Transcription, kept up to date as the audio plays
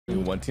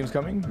one team's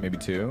coming, maybe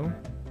two.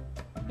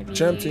 Maybe...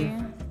 Champ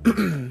team.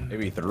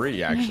 Maybe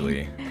three,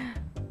 actually.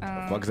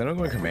 Fuck, is anyone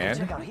going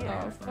command?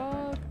 Oh,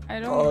 fuck. I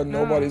don't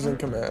know. Nobody's in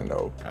command,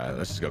 no. Alright,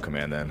 let's just go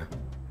command then.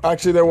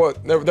 Actually, there was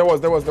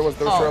trails.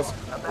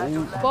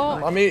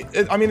 Well, I mean,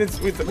 we can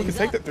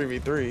take the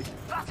 3v3.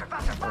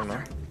 I don't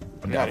know.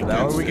 Yeah,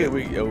 that one we get,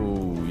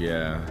 oh,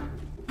 yeah.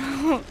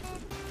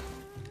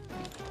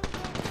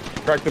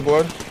 Crack the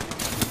blood. I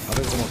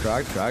think someone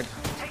cracked.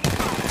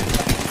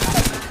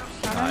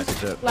 Nice, good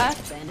shit.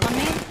 left on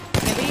me.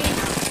 Maybe.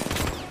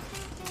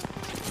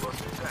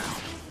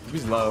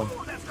 He's low.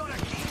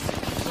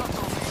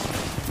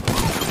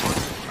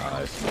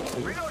 Nice.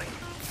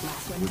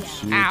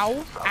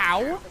 Ow.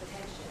 Ow.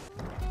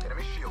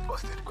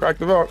 Crack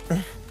the vault.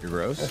 You're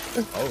gross.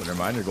 Oh, never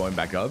mind. You're going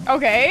back up.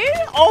 Okay.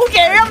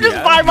 Okay, I'm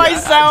just by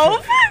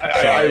myself.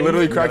 I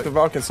literally cracked the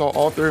vault and saw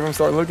all three of them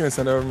start looking and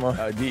said, never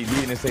mind. D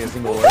didn't say a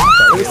single word.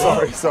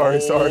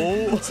 Sorry.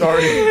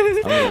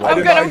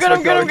 I'm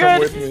good.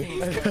 With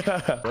me.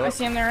 I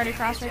see him there already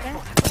crossed right there.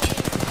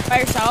 By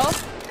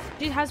yourself?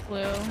 She has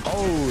blue.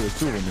 Oh, there's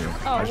two of them here.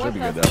 Oh, I should what be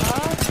the good though.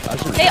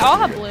 fuck? They all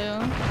have blue.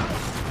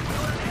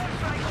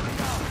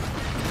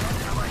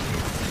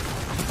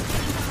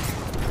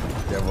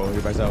 Yeah, well,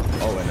 you're by yourself.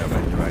 Oh, wait, never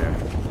mind. You're right here.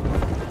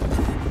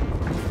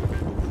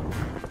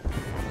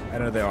 I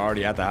know they're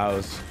already at the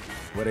house.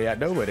 Where they at?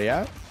 No, where they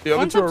at? The other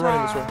One's two are up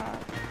running this way.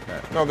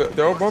 top. No,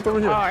 they're all both over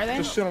here. Oh, are they?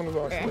 Just shit on the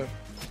box. Okay. Yeah.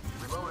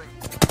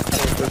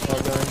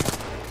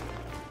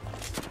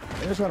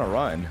 They just want to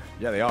run.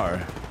 Yeah, they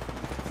are.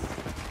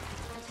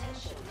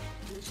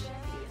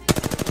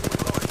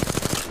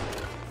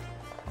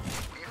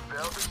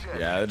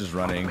 Yeah, they're just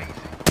running.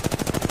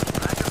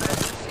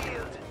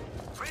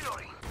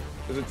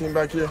 There's a team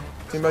back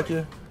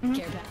here.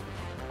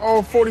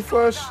 Oh, 40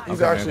 flush.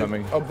 He's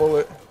actually a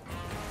bullet.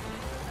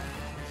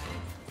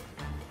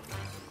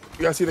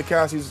 You guys see the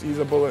cast? He's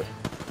a bullet.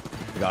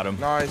 Got him.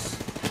 Nice.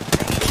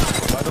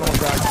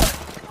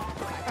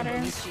 Got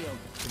her.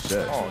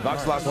 Shit. Oh,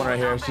 Valk's nice. last one right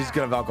here. She's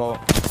gonna Valk ult.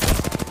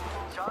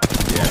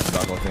 Yeah, it's a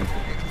Valk ult thing.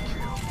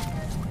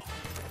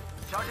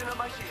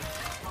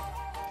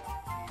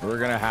 We're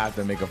gonna have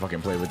to make a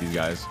fucking play with these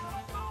guys.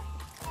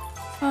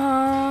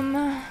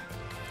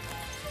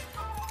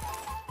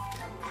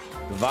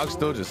 The Valk's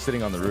still just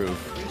sitting on the roof.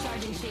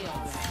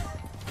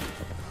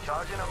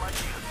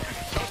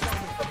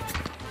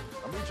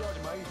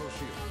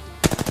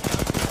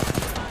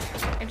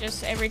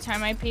 Every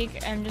time I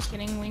peek, I'm just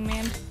getting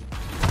wingman.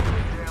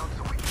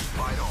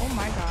 Oh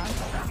my god.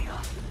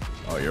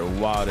 Oh, you're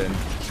wildin'.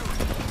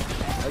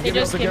 They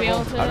just give you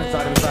ult. I'm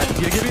inside.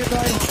 Give me a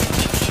side.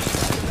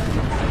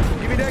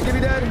 Give me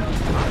that.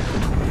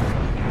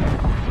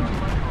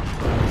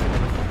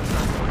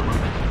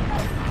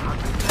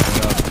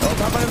 Oh,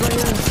 top is right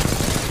here.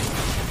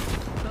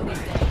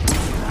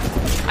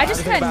 I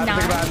just had 9.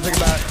 Take it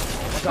back.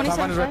 Top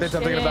 27 is right there.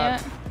 flash. Take it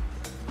back.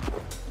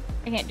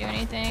 I can't do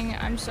anything.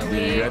 I'm so Yeah,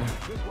 weak. you good?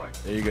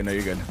 Yeah, you good. No,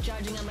 you're good.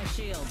 Charging on my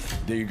shield.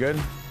 Yeah, you good?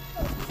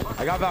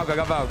 I got Valk.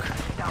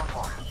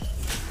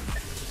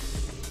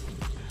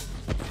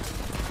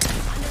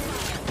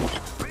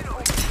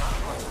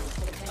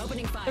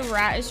 The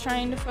rat is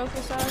trying to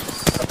focus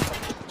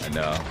us. I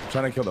know. I'm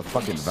trying to kill the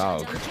fucking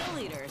Valk.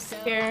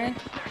 Here.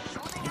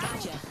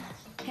 Gotcha.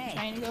 Hey.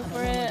 Trying to go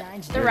for it.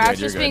 The You're rat's good,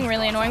 just you're being good.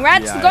 really annoying.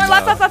 Rat's Yeah, I going know.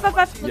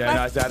 left. Yeah,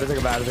 no, I take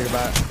it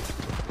back.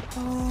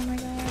 Oh my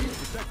god.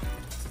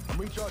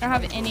 I don't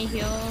have any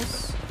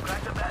heals.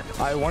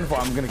 I won for.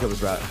 I'm gonna kill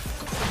this rat. I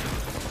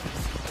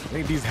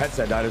think these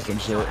headset died or some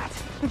shit.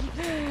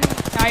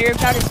 Now you're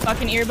about his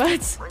fucking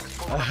earbuds.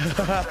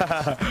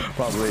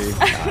 Probably.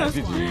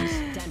 GG's.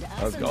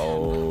 Let's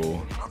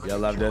go. Y'all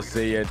love to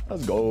see it.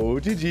 Let's go.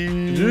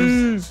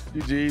 GG's.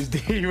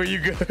 D, were you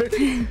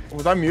good?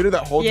 Was I muted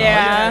that whole time?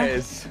 Yeah.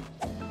 Yes.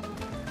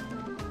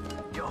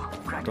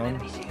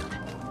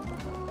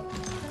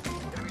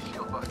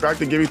 Crack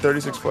to give you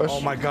 36 flush.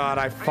 Oh my god,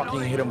 I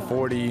fucking hit him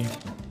 40.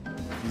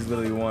 He's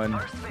literally won.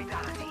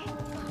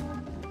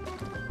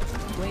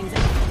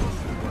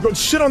 Go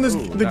shit on this.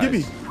 Ooh, the nice.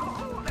 Gibby.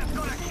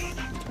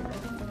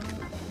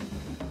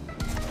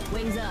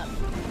 Wings up.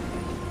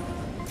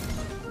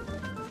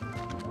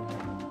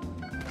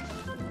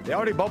 They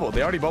already bubbled.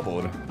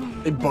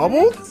 They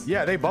bubbled?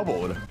 Yeah, they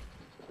bubbled.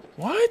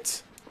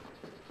 What?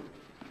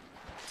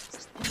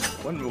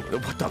 What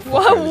the fuck?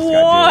 What? Is this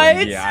guy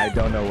doing? Yeah, I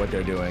don't know what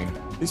they're doing.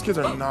 These kids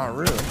are not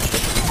real.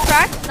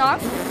 Crack,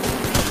 knock,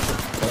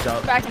 Watch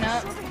out. backing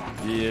up.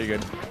 Yeah, you're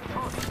good.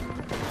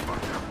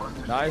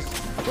 Nice.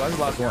 So that's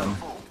the last one.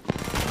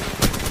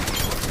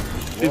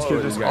 These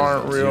kids just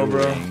aren't real,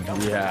 bro.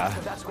 Yeah.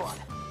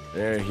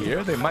 They're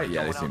here? They might.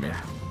 Yeah, they see me.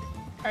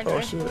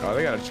 Oh shit. Oh,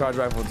 they got a charge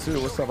rifle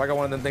too. What's up? I got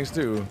one of them things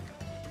too.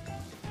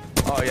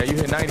 Oh yeah, you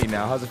hit 90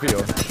 now. How's it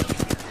feel?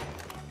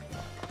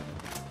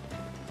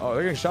 Oh,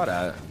 they're getting shot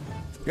at.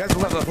 You guys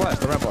left,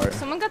 the rampart.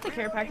 Someone got the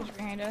care package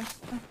behind us.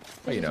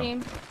 How you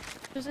know?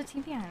 There's a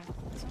team behind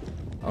us.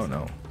 Oh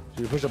no.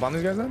 Should we push up on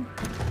these guys then?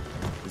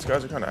 These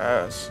guys are kind of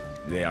ass.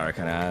 They are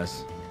kind of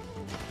ass.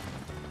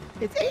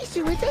 It's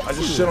Ace2, it's Ace2. I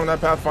just shit on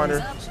that Pathfinder.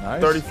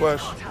 Nice. 30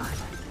 flesh.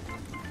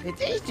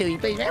 It's Ace2, he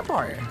plays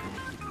Rampart.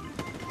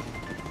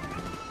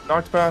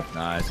 Knocked path.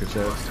 Nice, good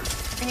shit.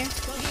 Right here.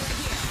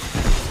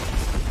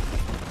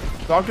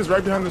 Doc is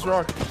right behind this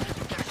rock.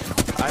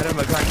 Item,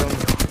 I cracked him.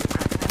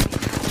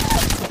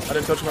 I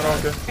didn't touch my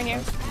knock. Right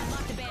here.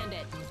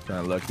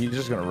 Trying to look. He's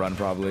just gonna run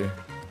probably.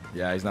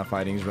 Yeah, he's not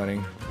fighting. He's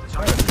running.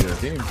 Yeah,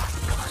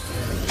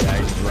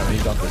 he's running.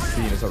 He's off the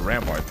scene. It's a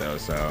rampart though,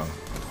 so.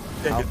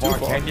 How far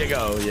can you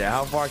go? Yeah,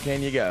 how far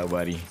can you go,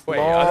 buddy? Wait,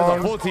 there's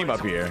a full team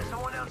up here.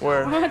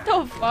 Where? What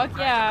the fuck?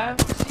 Yeah.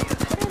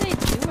 What are they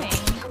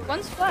doing?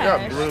 One's flash.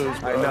 Yeah,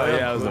 blues, I know,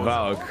 yeah, it was the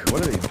Valk.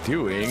 What are they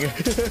doing?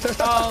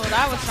 Oh,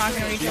 that was not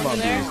gonna reach Team over up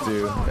there. these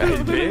two.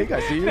 Hey, big,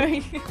 I see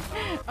you.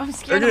 I'm They're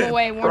scared him getting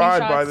away. Warning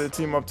fried shots. by the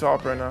team up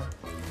top right now.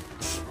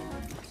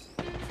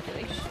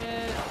 Like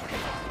shit.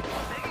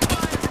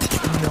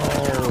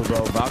 No,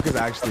 bro. Valk is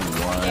actually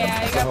one.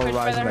 Yeah, you the got whole pushed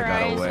by Horizon the that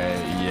got Horizon.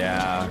 away.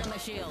 Yeah.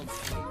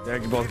 They're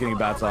both getting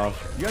bats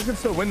off. You guys can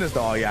still win this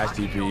though. Yeah,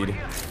 TP'd.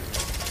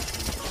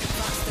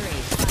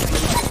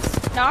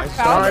 Knocked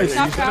out. Nice.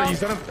 Knocked out. You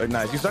sent him.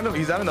 Nice. You sent him.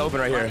 He's out in the open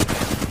right here.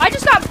 I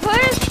just got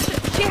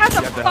pushed. She has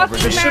a have to help her. fucking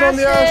Just shit on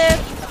the ass.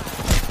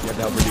 massive. You have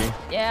to help her,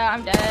 D. Yeah,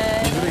 I'm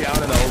dead. He's really out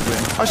in the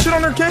open. I shit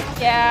on her kick.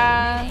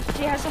 Yeah,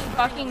 she has a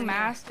fucking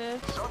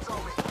mastiff.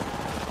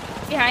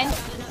 Behind.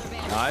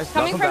 Nice.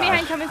 Coming Knock from him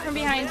behind, back. coming from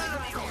behind.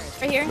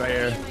 Right here. Right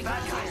here.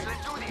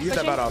 You get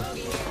that bat off.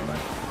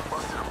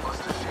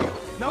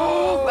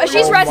 No.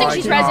 She's Oh rezzing, my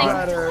she's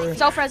God. rezzing.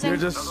 Self-rezzing. You're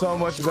just so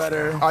much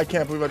better. I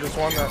can't believe I just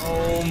won that.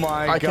 Oh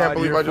my God. I can't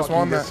believe you're I just fucking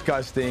won that.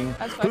 disgusting.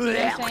 That's fucking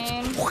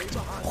insane.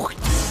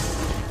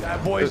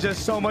 That boy's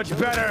just so much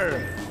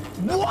better.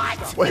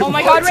 What? Wait, Oh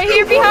my what? God, right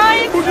here,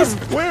 behind.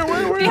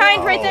 Where?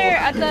 Behind, right there,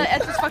 at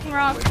this fucking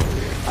rock.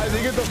 I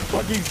think it's a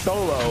fucking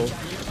solo.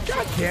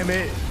 God damn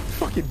it.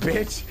 Fucking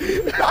bitch.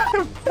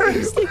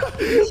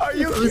 Are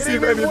you Let me see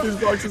kidding if me? any of these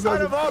boxes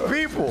Out have of all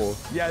people.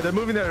 Yeah, they're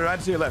moving there right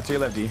to your left, D.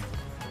 You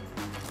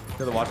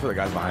have to watch for the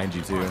guys behind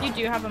you, too. You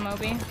do have a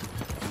Moby.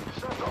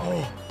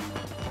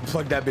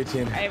 Plug that bitch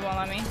in. I won't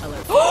let me.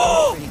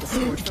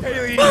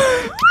 Kaylee.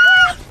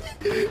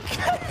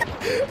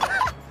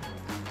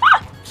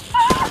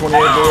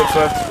 28 bullets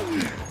left.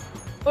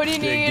 What do you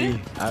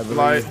need? I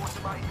Light.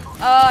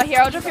 believe. Here,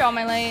 I'll drop you all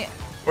my light.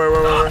 Where?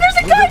 There's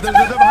a guy There's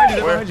behind you.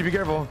 They're Where? behind you. Be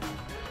careful.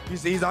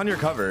 He's on your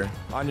cover.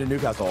 On your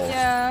Newcastle.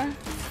 Yeah.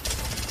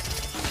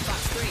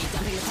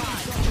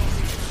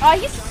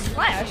 He's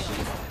Slash.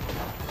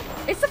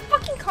 It's a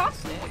fucking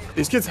costume.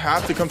 These kids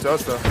have to come to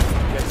us though.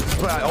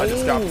 I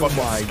just got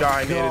fucking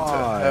sky nated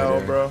to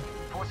hell, bro.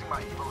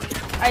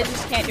 I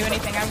just can't do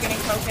anything. I'm getting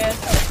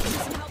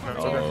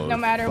focused. No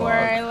matter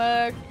where I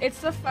look. It's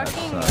the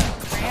fucking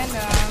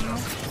random.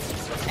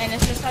 And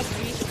it's just has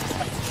reach.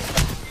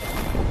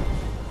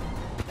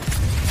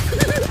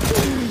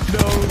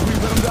 No, please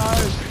let him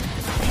die.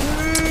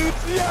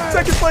 Yes.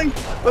 Second flank.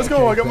 Let's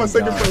go. I got my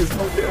second God. place.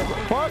 Oh,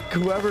 yeah. Fuck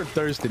whoever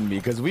thirsted me,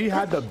 because we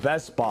had the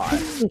best spot.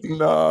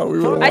 Nah, we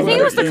were. I think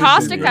it was the easy,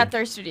 caustic bro. that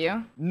thirsted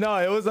you. No,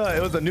 it was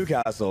a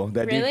Newcastle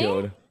that Really? you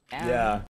killed. Yeah. Yeah.